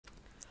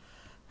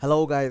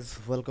Hello guys,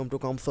 welcome to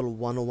Comsol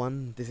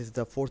 101. This is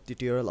the fourth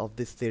tutorial of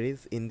this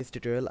series. In this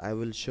tutorial, I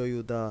will show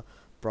you the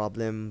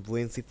problem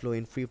buoyancy flow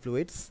in free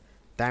fluids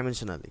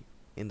dimensionally.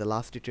 In the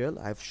last tutorial,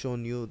 I've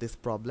shown you this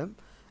problem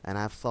and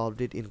I've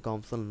solved it in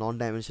Comsol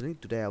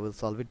non-dimensionally. Today I will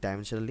solve it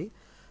dimensionally.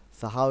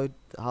 So how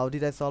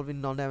did I solve it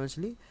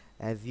non-dimensionally?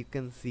 As you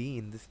can see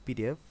in this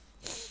PDF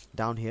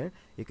down here,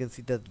 you can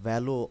see the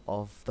value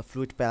of the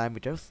fluid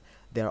parameters.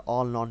 They are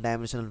all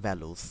non-dimensional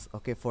values.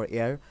 Okay, for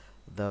air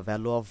the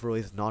value of rho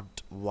is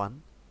not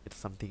 1, it's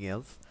something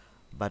else,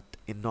 but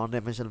in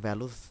non-dimensional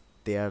values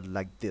they are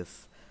like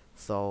this.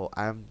 So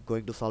I am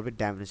going to solve it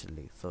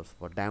dimensionally. So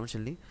for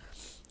dimensionally,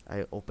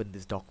 I open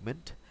this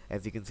document.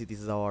 As you can see, this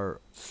is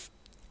our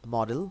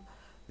model.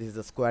 This is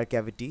a square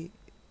cavity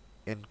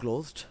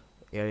enclosed,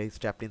 air is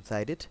trapped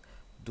inside it,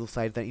 two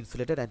sides are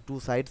insulated and two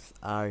sides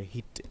are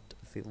heated.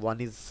 See, one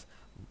is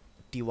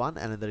T1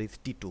 and another is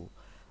T2.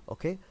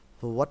 Okay,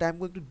 so what I'm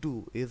going to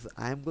do is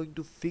I'm going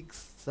to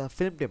fix the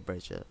film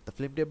temperature. The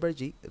film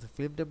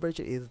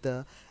temperature is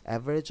the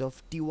average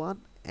of T1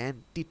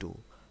 and T2.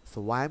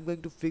 So why I'm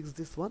going to fix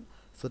this one?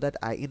 So that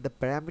I in the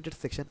parameter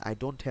section I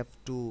don't have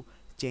to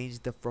change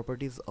the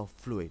properties of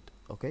fluid.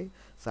 Okay,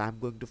 so I'm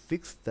going to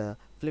fix the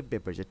film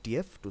temperature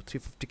TF to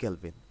 350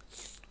 Kelvin.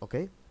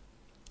 Okay,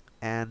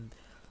 and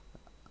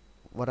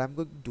what I'm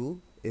going to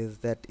do is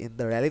that in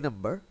the Rayleigh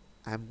number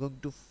I'm going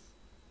to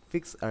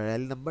fix a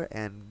Rayleigh number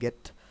and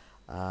get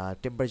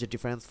temperature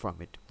difference from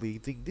it.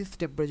 Using this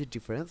temperature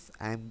difference,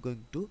 I am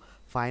going to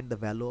find the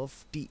value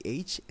of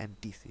TH and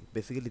TC.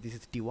 Basically, this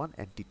is T1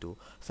 and T2.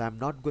 So I am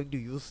not going to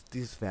use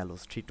these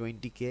values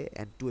 320K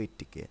and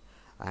 280K.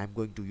 I am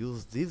going to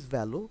use this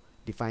value,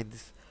 define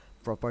these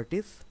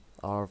properties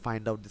or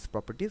find out these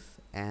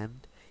properties,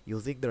 and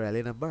using the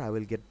Rayleigh number, I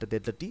will get the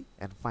delta T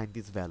and find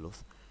these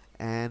values.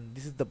 And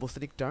this is the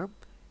bosonic term.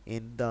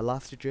 In the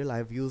last tutorial, I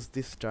have used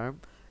this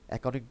term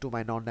according to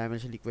my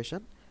non-dimensional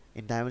equation.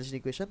 In dimension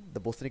equation,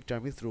 the bosonic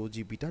term is rho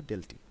g beta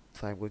del T.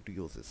 So I'm going to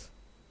use this.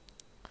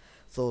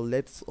 So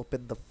let's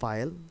open the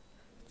file.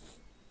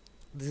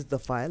 This is the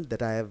file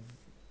that I have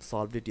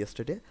solved it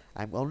yesterday.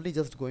 I'm only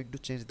just going to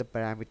change the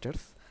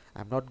parameters.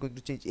 I'm not going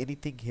to change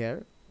anything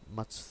here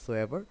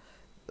whatsoever.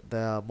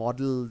 The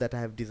model that I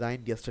have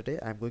designed yesterday,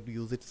 I'm going to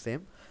use it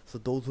same. So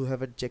those who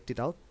haven't checked it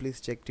out, please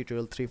check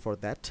tutorial 3 for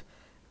that.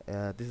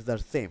 This is the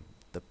same,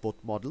 the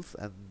both models,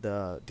 and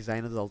the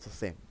design is also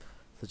same.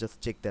 So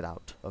just check that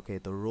out. Okay,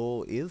 the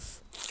rho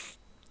is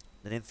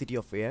the density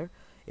of air.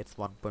 It's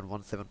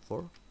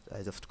 1.174.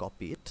 I just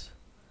copy it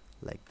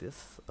like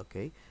this.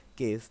 Okay,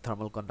 K is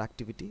thermal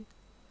conductivity.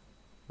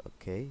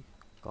 Okay,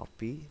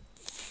 copy.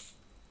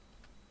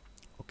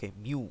 Okay,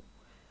 mu,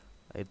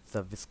 it's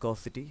the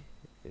viscosity.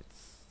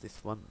 It's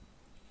this one.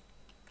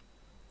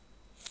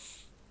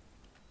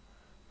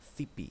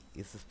 Cp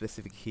is the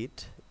specific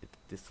heat. It's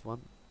this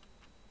one.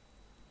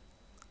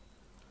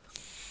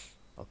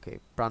 Okay,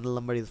 Prandtl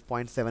number is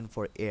 0.7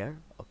 for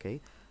air. Okay,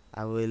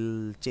 I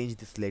will change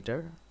this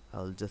later.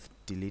 I'll just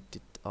delete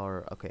it,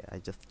 or okay, I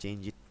just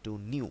change it to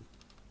nu.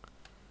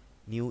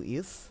 Nu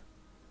is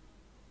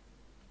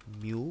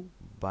mu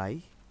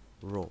by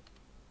rho.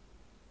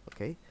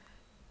 Okay,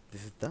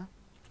 this is the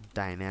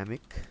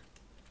dynamic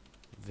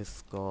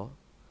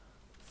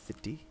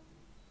viscosity.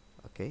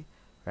 Okay,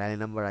 Rayleigh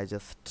number, I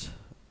just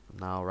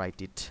now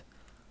write it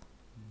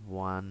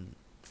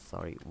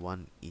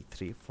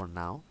 1e3 for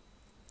now.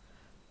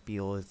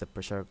 PO is the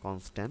pressure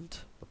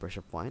constant, the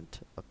pressure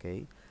point.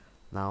 Okay,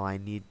 now I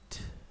need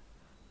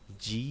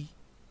G,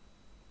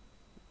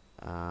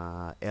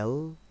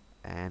 L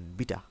and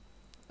beta.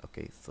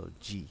 Okay, so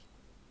G,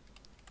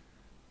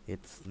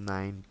 it's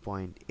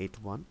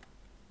 9.81.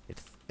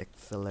 It's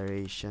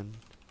acceleration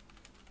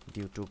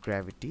due to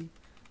gravity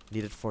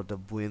needed for the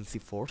buoyancy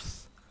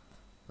force.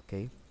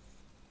 Okay,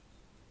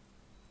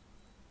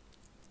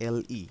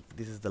 LE,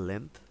 this is the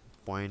length,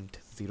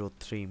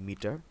 0.03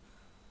 meter.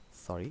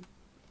 Sorry,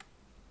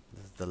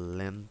 this is the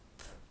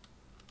length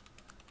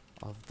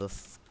of the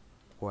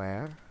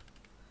square.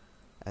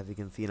 As you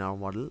can see in our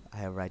model, I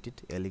have write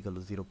it L equal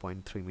to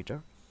 0.3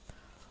 meter.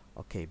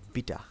 Okay,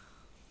 beta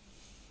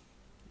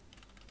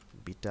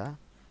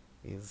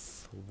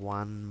is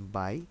 1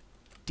 by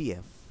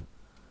TF.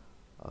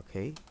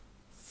 Okay,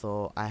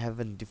 so I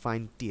haven't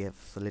defined TF,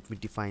 so let me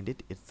define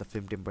it. It's the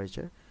film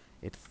temperature.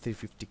 It's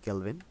 350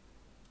 Kelvin.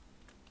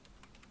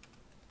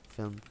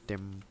 Film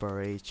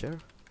temperature.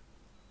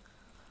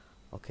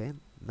 Okay,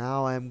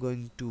 now I am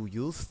going to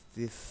use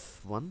this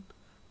one.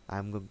 I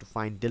am going to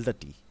find delta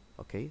T.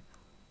 Okay,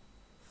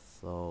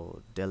 so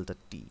delta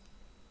T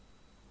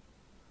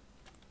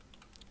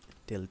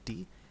is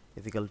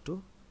equal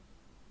to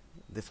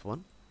this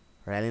one,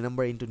 Rayleigh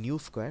number into nu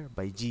square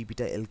by G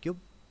beta L cube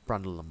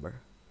Prandtl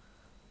number.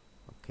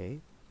 Okay,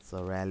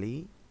 so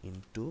Rayleigh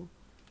into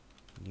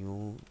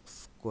nu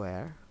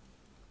square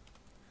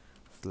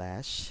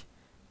slash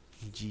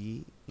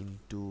G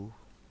into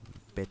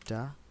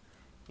beta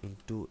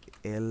into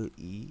LE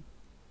to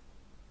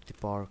the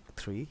power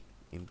 3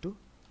 into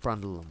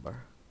Prandtl number.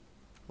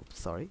 Oops,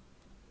 sorry.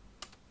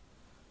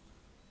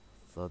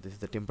 So this is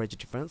the temperature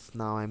difference.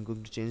 Now I'm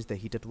going to change the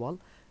heated wall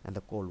and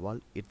the cold wall.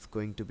 It's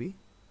going to be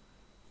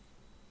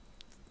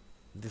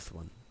this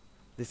one,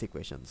 this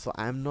equation. So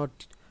I'm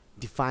not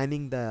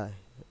defining the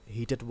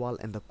heated wall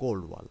and the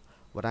cold wall.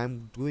 What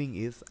I'm doing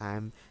is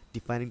I'm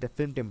defining the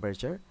film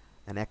temperature,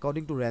 and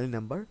according to Rayleigh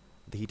number,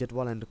 the heated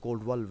wall and the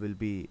cold wall will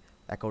be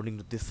according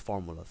to this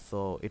formula.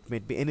 So it may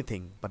be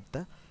anything, but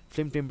the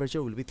flame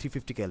temperature will be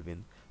 350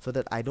 Kelvin, so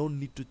that I don't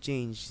need to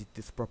change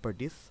these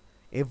properties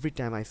every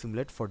time I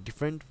simulate for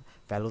different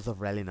values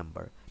of Rayleigh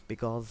number,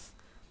 because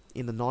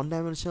in the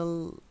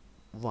non-dimensional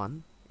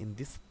one, in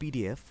this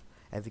PDF,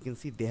 as you can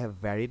see, they have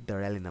varied the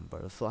Rayleigh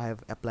number. So I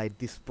have applied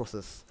this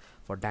process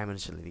for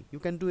dimensionally. You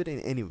can do it in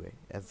any way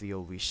as you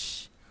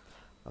wish.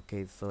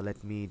 Okay, so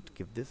let me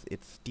give this,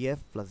 it's TF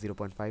plus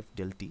 0.5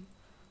 del T.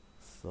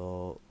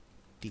 So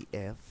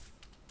TF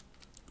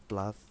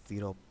plus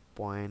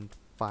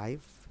 0.5,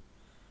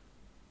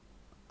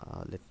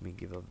 let me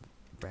give a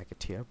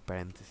bracket here,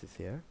 parenthesis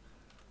here,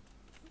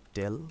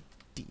 del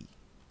T.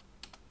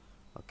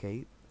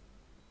 Okay,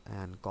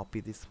 and copy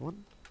this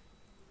one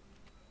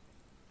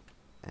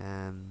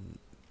and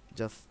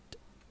just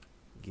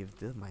give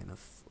the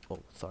minus, oh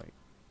sorry,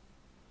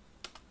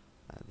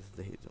 this is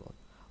the heat wall.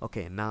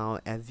 Okay, now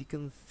as you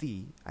can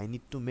see, I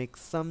need to make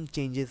some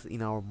changes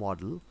in our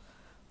model,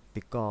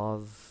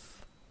 because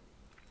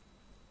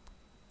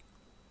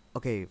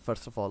okay,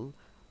 first of all,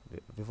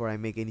 before I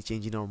make any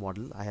change in our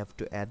model, I have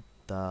to add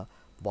the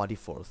body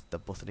force, the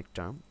bosonic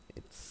term.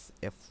 It's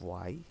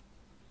Fy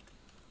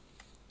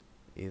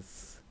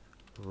is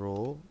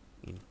rho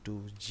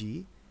into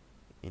G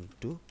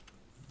into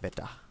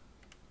beta.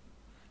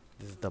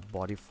 This is the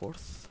body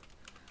force.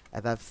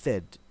 As I've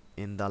said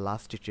in the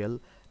last tutorial,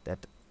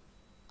 that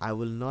I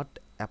will not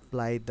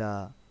apply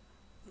the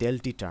del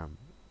T term.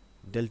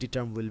 Del T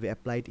term will be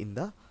applied in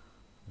the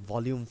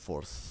volume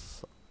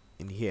force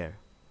in here.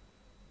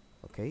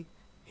 Okay,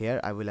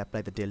 here I will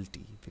apply the del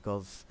T,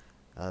 because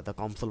the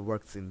COMSOL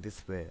works in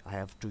this way. I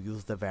have to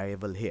use the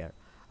variable here.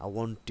 I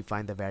won't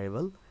define the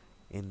variable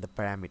in the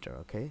parameter,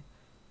 okay,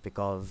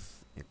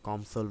 because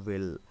COMSOL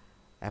will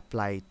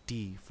apply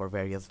T for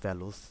various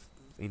values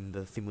in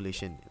the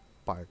simulation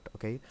part.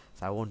 Okay,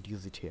 so I won't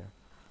use it here.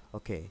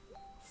 Okay,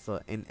 so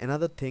in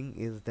another thing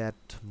is that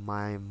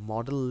my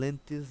model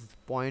length is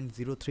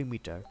 0.03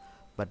 meter,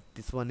 but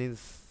this one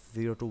is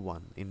 0 to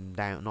 1 in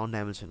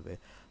non-dimensional way.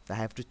 So I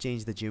have to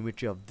change the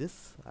geometry of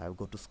this. I'll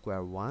go to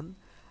square 1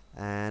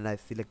 and I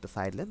select the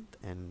side length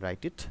and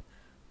write it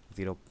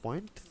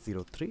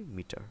 0.03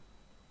 meter.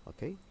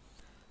 Okay,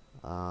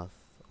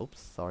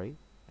 oops, sorry,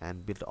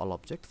 and build all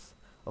objects.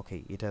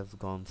 Okay, it has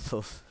gone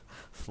so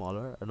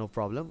smaller, no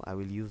problem. I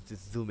will use this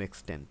zoom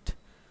extent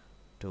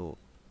to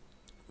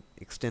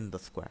extend the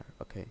square.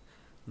 Okay,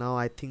 now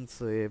I think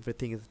so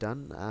everything is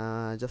done.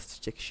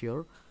 Just check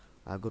sure.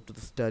 Go to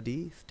the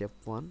study, step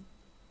 1.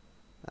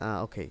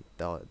 Okay,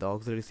 the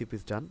auxiliary SIP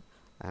is done.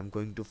 I'm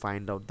going to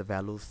find out the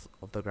values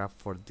of the graph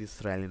for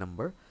this Rayleigh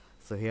number.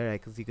 So here,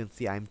 as you can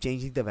see, I'm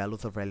changing the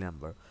values of Rayleigh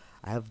number.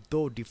 I have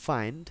though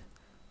defined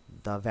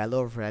the value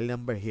of Rayleigh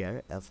number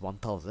here as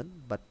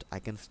 1000, but I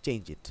can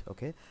change it.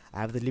 Okay, I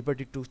have the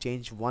liberty to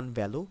change one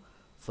value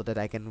so that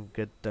I can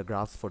get the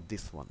graphs for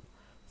this one.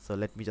 So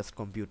let me just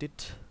compute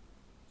it.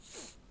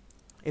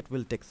 It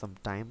will take some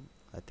time,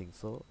 I think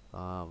so,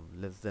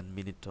 less than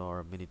minute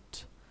or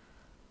minute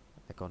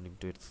according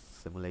to its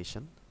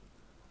simulation.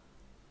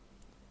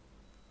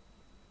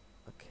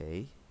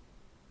 Okay,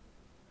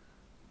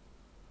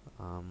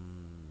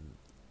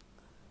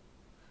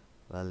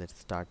 well, it's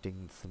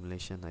starting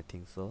simulation, I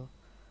think so.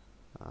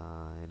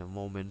 In a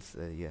moment,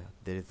 yeah,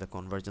 there is a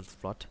convergence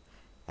plot.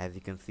 As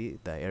you can see,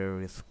 the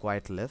error is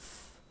quite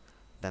less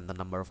than the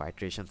number of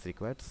iterations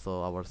required,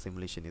 so our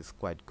simulation is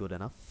quite good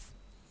enough.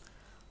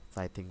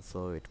 So I think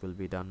so it will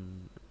be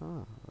done.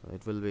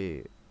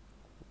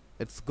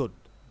 It's good.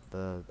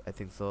 I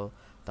think so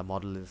the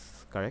model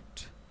is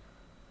correct,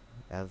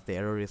 as the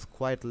error is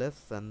quite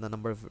less and the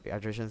number of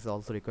iterations is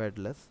also required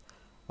less.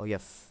 Oh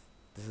yes,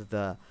 this is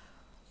the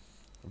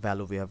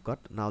value we have got.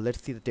 Now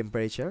let's see the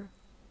temperature.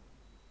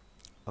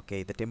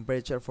 Okay, the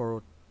temperature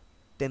for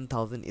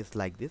 10,000 is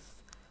like this.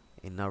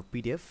 In our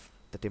PDF,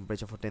 the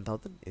temperature for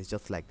 10,000 is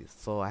just like this.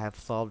 So I have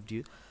solved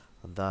you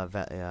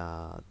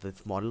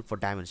this model for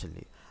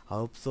dimensionally. I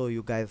hope so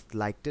you guys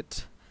liked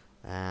it,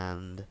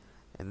 and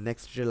in the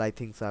next tutorial I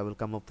think so I will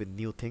come up with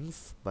new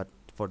things, but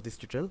for this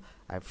tutorial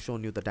I've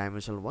shown you the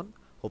dimensional one.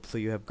 Hope so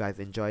you have guys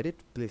enjoyed it.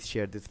 Please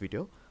share this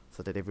video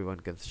so that everyone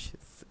can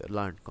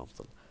learn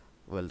COMSOL.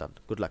 Well done,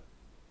 good luck.